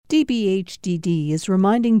DBHDD is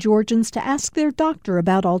reminding Georgians to ask their doctor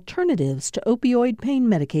about alternatives to opioid pain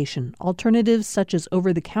medication. Alternatives such as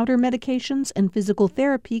over-the-counter medications and physical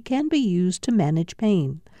therapy can be used to manage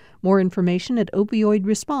pain. More information at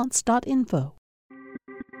opioidresponse.info.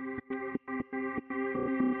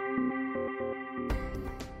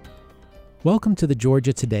 Welcome to the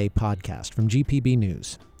Georgia Today podcast from GPB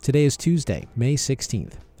News. Today is Tuesday, May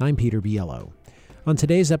 16th. I'm Peter Biello. On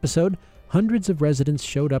today's episode, hundreds of residents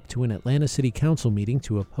showed up to an Atlanta City Council meeting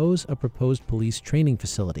to oppose a proposed police training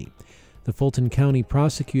facility. The Fulton County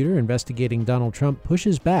prosecutor investigating Donald Trump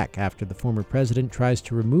pushes back after the former president tries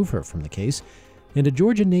to remove her from the case, and a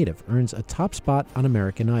Georgia native earns a top spot on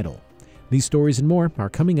American Idol. These stories and more are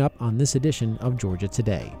coming up on this edition of Georgia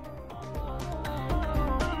Today.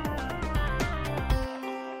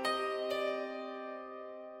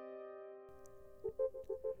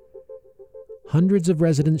 Hundreds of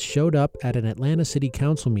residents showed up at an Atlanta City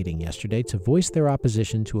Council meeting yesterday to voice their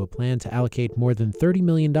opposition to a plan to allocate more than $30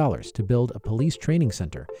 million to build a police training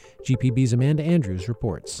center. GPB's Amanda Andrews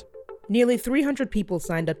reports. Nearly 300 people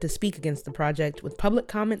signed up to speak against the project, with public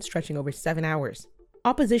comment stretching over 7 hours.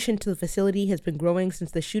 Opposition to the facility has been growing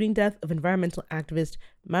since the shooting death of environmental activist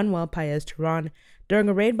Manuel Paez-Terán during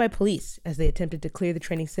a raid by police as they attempted to clear the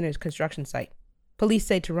training center's construction site. Police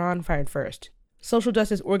say Terán fired first. Social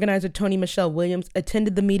justice organizer Toni Michelle Williams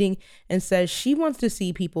attended the meeting and says she wants to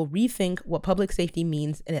see people rethink what public safety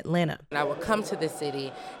means in Atlanta. I would come to this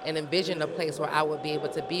city and envision a place where I would be able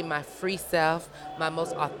to be my free self, my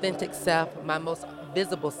most authentic self, my most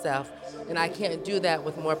visible self, and I can't do that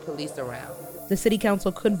with more police around. The City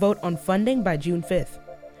Council could vote on funding by June 5th.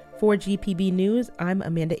 For GPB News, I'm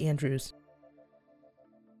Amanda Andrews.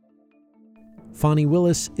 Fani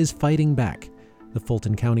Willis is fighting back. The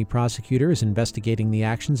Fulton County prosecutor is investigating the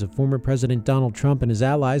actions of former President Donald Trump and his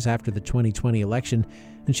allies after the 2020 election,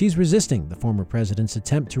 and she's resisting the former president's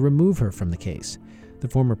attempt to remove her from the case. The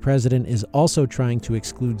former president is also trying to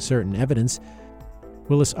exclude certain evidence.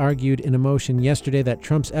 Willis argued in a motion yesterday that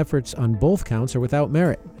Trump's efforts on both counts are without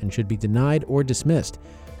merit and should be denied or dismissed.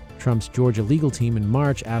 Trump's Georgia legal team in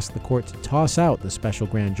March asked the court to toss out the special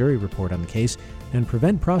grand jury report on the case and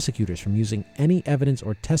prevent prosecutors from using any evidence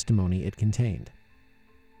or testimony it contained.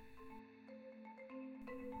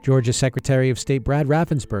 Georgia Secretary of State Brad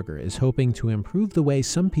Raffensperger is hoping to improve the way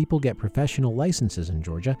some people get professional licenses in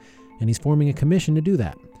Georgia, and he's forming a commission to do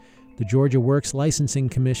that. The Georgia Works Licensing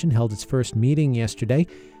Commission held its first meeting yesterday.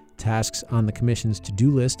 Tasks on the commission's to-do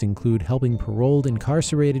list include helping paroled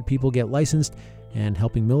incarcerated people get licensed and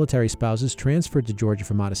helping military spouses transferred to Georgia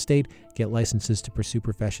from out of state get licenses to pursue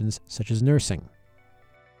professions such as nursing.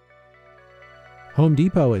 Home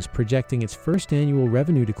Depot is projecting its first annual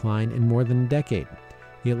revenue decline in more than a decade.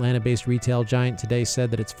 The Atlanta-based retail giant today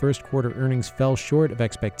said that its first quarter earnings fell short of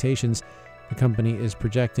expectations. The company is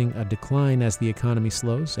projecting a decline as the economy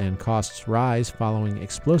slows and costs rise following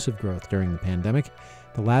explosive growth during the pandemic.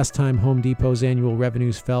 The last time Home Depot's annual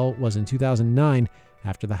revenues fell was in 2009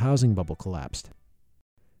 after the housing bubble collapsed.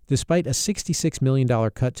 Despite a $66 million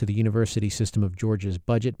cut to the University System of Georgia's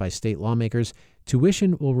budget by state lawmakers,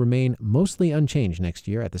 tuition will remain mostly unchanged next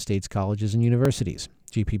year at the state's colleges and universities.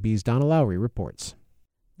 GPB's Donna Lowry reports.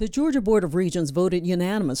 The Georgia Board of Regents voted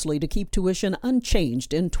unanimously to keep tuition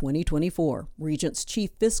unchanged in 2024. Regents Chief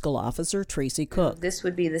Fiscal Officer Tracy Cook. This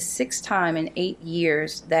would be the sixth time in 8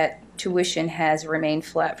 years that tuition has remained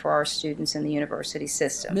flat for our students in the university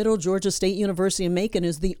system. Middle Georgia State University in Macon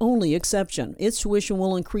is the only exception. Its tuition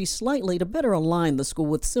will increase slightly to better align the school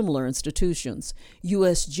with similar institutions.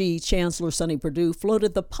 USG Chancellor Sonny Perdue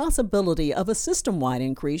floated the possibility of a system-wide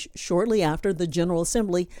increase shortly after the General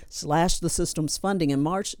Assembly slashed the system's funding in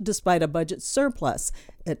March despite a budget surplus.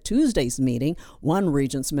 At Tuesday's meeting, one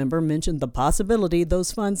Regents member mentioned the possibility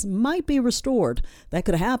those funds might be restored. That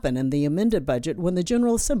could happen in the amended budget when the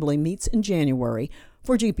General Assembly meets in January.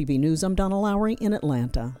 For GPB News, I'm Donna Lowry in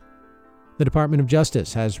Atlanta. The Department of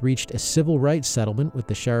Justice has reached a civil rights settlement with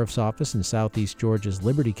the Sheriff's Office in Southeast Georgia's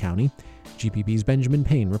Liberty County. GPB's Benjamin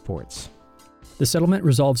Payne reports. The settlement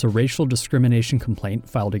resolves a racial discrimination complaint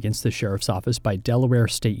filed against the Sheriff's Office by Delaware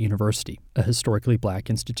State University, a historically black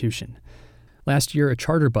institution. Last year, a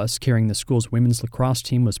charter bus carrying the school's women's lacrosse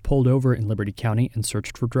team was pulled over in Liberty County and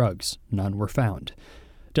searched for drugs. None were found.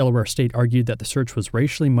 Delaware State argued that the search was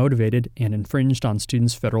racially motivated and infringed on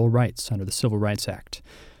students' federal rights under the Civil Rights Act.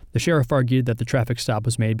 The sheriff argued that the traffic stop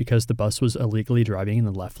was made because the bus was illegally driving in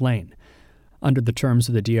the left lane. Under the terms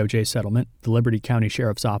of the DOJ settlement, the Liberty County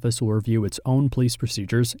Sheriff's Office will review its own police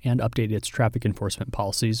procedures and update its traffic enforcement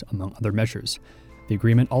policies, among other measures. The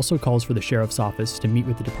agreement also calls for the Sheriff's Office to meet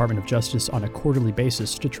with the Department of Justice on a quarterly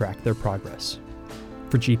basis to track their progress.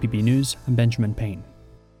 For GPB News, I'm Benjamin Payne.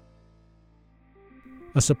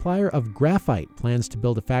 A supplier of graphite plans to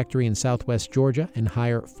build a factory in southwest Georgia and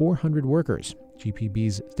hire 400 workers.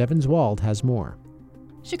 GPB's Devin Wald has more.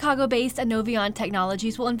 Chicago-based Innovion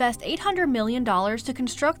Technologies will invest $800 million to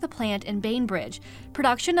construct the plant in Bainbridge.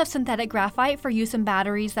 Production of synthetic graphite for use in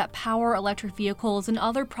batteries that power electric vehicles and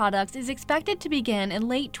other products is expected to begin in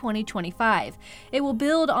late 2025. It will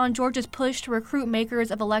build on Georgia's push to recruit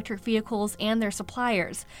makers of electric vehicles and their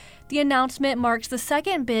suppliers. The announcement marks the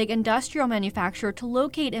second big industrial manufacturer to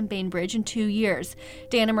locate in Bainbridge in 2 years.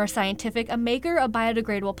 Danimer Scientific, a maker of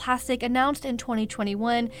biodegradable plastic, announced in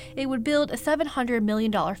 2021 it would build a $700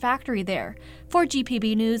 million factory there. For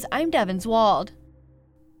GPB News, I'm Devin Wald.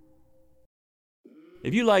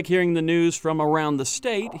 If you like hearing the news from around the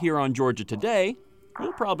state here on Georgia Today,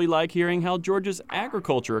 you'll probably like hearing how Georgia's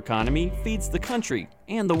agriculture economy feeds the country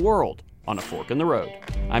and the world on A Fork in the Road.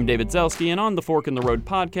 I'm David Zelski, and on the Fork in the Road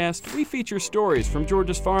podcast, we feature stories from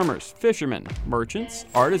Georgia's farmers, fishermen, merchants,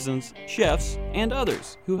 artisans, chefs, and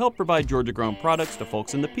others who help provide Georgia-grown products to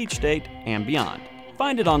folks in the Peach State and beyond.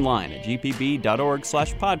 Find it online at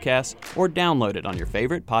gpb.org/podcasts or download it on your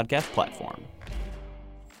favorite podcast platform.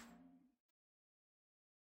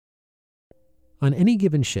 On any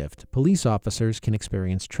given shift, police officers can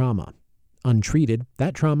experience trauma. Untreated,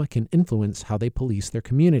 that trauma can influence how they police their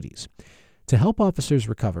communities. To help officers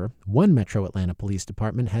recover, one Metro Atlanta Police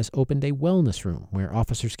Department has opened a wellness room where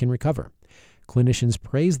officers can recover. Clinicians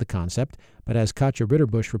praise the concept, but as Katja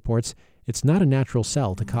Ritterbusch reports, it's not a natural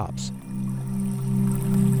sell to cops.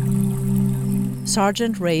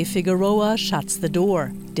 Sergeant Ray Figueroa shuts the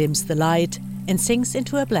door, dims the light, and sinks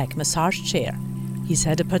into a black massage chair. He's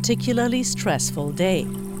had a particularly stressful day.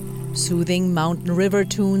 Soothing Mountain River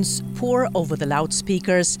tunes pour over the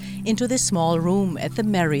loudspeakers into this small room at the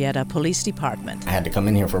Marietta Police Department. I had to come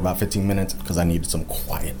in here for about 15 minutes because I needed some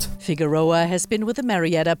quiet. Figueroa has been with the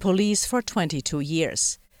Marietta Police for 22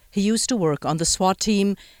 years. He used to work on the SWAT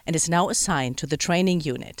team and is now assigned to the training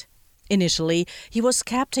unit. Initially, he was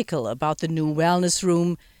skeptical about the new wellness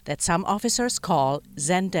room that some officers call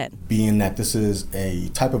Zen Den. Being that this is a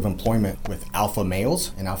type of employment with alpha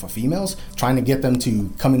males and alpha females, trying to get them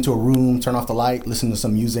to come into a room, turn off the light, listen to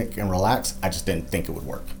some music, and relax, I just didn't think it would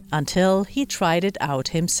work. Until he tried it out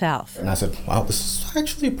himself. And I said, wow, this is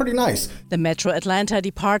actually pretty nice. The Metro Atlanta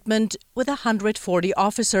Department, with 140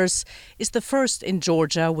 officers, is the first in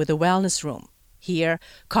Georgia with a wellness room. Here,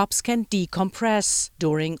 cops can decompress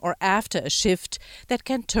during or after a shift that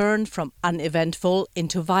can turn from uneventful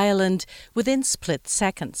into violent within split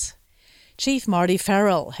seconds. Chief Marty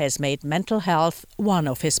Farrell has made mental health one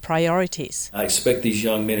of his priorities. I expect these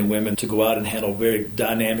young men and women to go out and handle very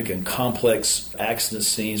dynamic and complex accident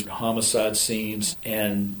scenes, homicide scenes,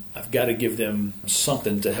 and I've got to give them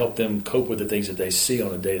something to help them cope with the things that they see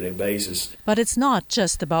on a day-to-day basis. But it's not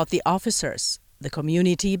just about the officers. The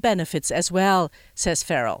community benefits as well, says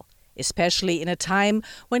Farrell, especially in a time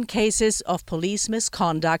when cases of police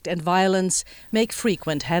misconduct and violence make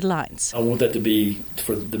frequent headlines. I want that to be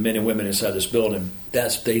for the men and women inside this building.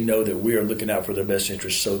 They know that we are looking out for their best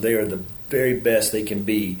interests, so they are the very best they can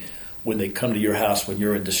be when they come to your house when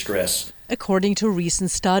you're in distress. According to recent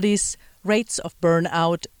studies, rates of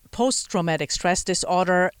burnout, post-traumatic stress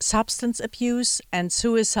disorder, substance abuse, and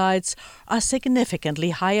suicides are significantly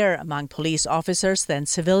higher among police officers than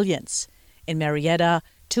civilians. In Marietta,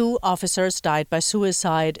 2 officers died by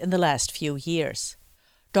suicide in the last few years.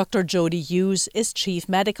 Dr. Jody Hughes is Chief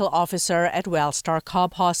Medical Officer at Wellstar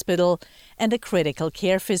Cobb Hospital and a critical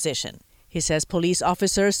care physician. He says police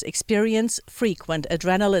officers experience frequent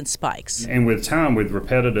adrenaline spikes. And with time, with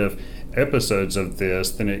repetitive episodes of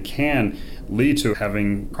this, then it can lead to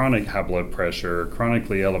having chronic high blood pressure,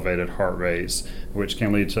 chronically elevated heart rates, which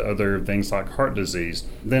can lead to other things like heart disease.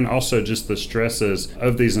 Then also just the stresses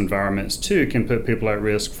of these environments too can put people at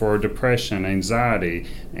risk for depression, anxiety,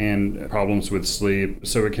 and problems with sleep.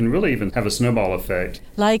 So it can really even have a snowball effect.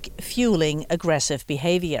 Like fueling aggressive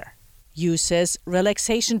behavior. Uses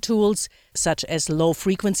relaxation tools such as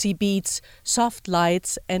low-frequency beats, soft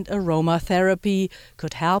lights, and aromatherapy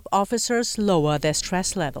could help officers lower their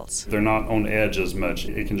stress levels. They're not on edge as much.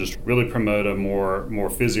 It can just really promote a more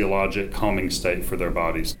physiologic, calming state for their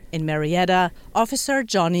bodies. In Marietta, Officer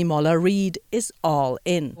Johnny Moller-Reed is all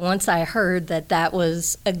in. Once I heard that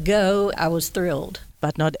was a go, I was thrilled.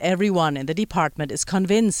 But not everyone in the department is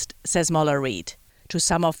convinced, says Moller-Reed. To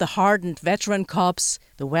some of the hardened veteran cops,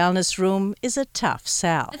 The wellness room is a tough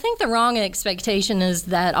sell. I think the wrong expectation is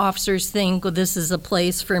that officers think, well, this is a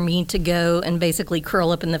place for me to go and basically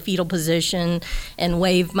curl up in the fetal position and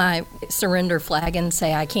wave my surrender flag and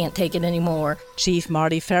say I can't take it anymore. Chief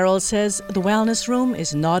Marty Farrell says the wellness room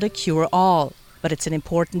is not a cure-all, but it's an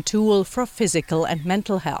important tool for physical and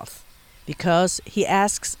mental health. Because, he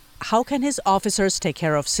asks, how can his officers take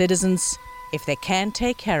care of citizens if they can't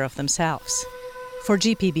take care of themselves? For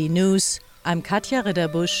GPB News, I'm Katja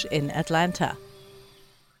Ritterbusch in Atlanta.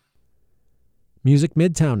 Music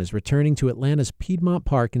Midtown is returning to Atlanta's Piedmont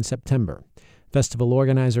Park in September. Festival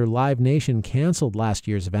organizer Live Nation canceled last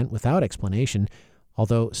year's event without explanation,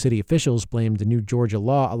 although city officials blamed a new Georgia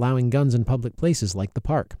law allowing guns in public places like the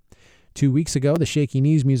park. 2 weeks ago, the Shaky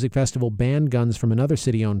Knees Music Festival banned guns from another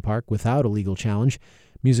city-owned park without a legal challenge.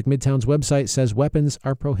 Music Midtown's website says weapons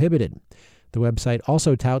are prohibited. The website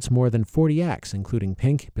also touts more than 40 acts, including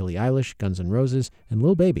Pink, Billie Eilish, Guns N' Roses, and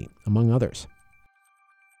Lil Baby, among others.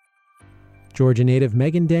 Georgia native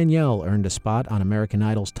Megan Danielle earned a spot on American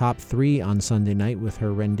Idol's Top 3 on Sunday night with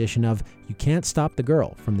her rendition of You Can't Stop the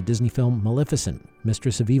Girl from the Disney film Maleficent,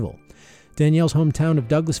 Mistress of Evil. Danielle's hometown of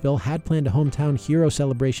Douglasville had planned a hometown hero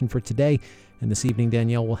celebration for today, and this evening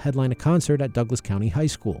Danielle will headline a concert at Douglas County High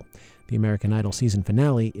School. The American Idol season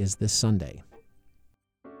finale is this Sunday.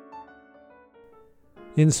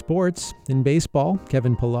 In sports, in baseball,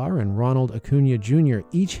 Kevin Pillar and Ronald Acuna Jr.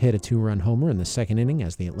 each hit a 2-run homer in the second inning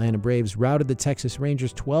as the Atlanta Braves routed the Texas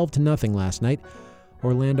Rangers 12-0 last night.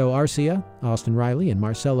 Orlando Arcia, Austin Riley, and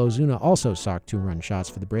Marcell Ozuna also socked 2-run shots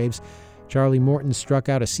for the Braves. Charlie Morton struck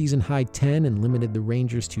out a season-high 10 and limited the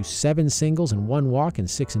Rangers to 7 singles and 1 walk in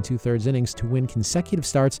 6 2/3 innings to win consecutive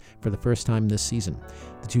starts for the first time this season.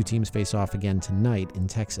 The two teams face off again tonight in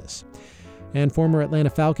Texas. And former Atlanta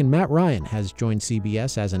Falcon Matt Ryan has joined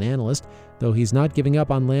CBS as an analyst, though he's not giving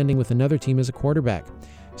up on landing with another team as a quarterback.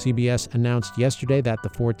 CBS announced yesterday that the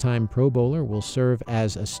 4-time Pro Bowler will serve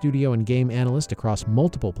as a studio and game analyst across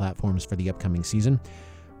multiple platforms for the upcoming season.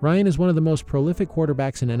 Ryan is one of the most prolific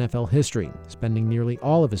quarterbacks in NFL history, spending nearly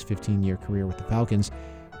all of his 15-year career with the Falcons.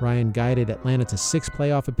 Ryan guided Atlanta to 6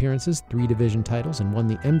 playoff appearances, 3 division titles, and won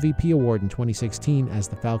the MVP award in 2016 as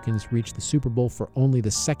the Falcons reached the Super Bowl for only the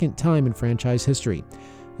second time in franchise history.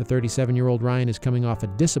 The 37-year-old Ryan is coming off a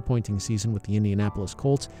disappointing season with the Indianapolis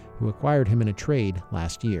Colts, who acquired him in a trade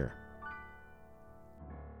last year.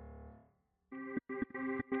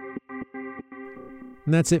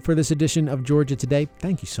 And that's it for this edition of Georgia Today.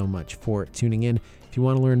 Thank you so much for tuning in. If you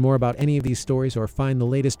want to learn more about any of these stories or find the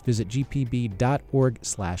latest, visit gpb.org/news.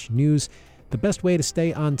 The best way to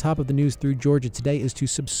stay on top of the news through Georgia Today is to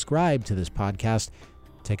subscribe to this podcast.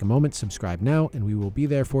 Take a moment, subscribe now, and we will be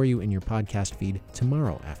there for you in your podcast feed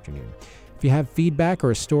tomorrow afternoon. If you have feedback or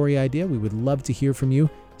a story idea, we would love to hear from you.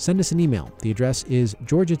 Send us an email. The address is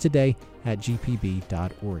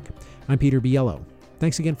georgiatoday@gpb.org. I'm Peter Biello.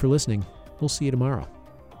 Thanks again for listening. We'll see you tomorrow.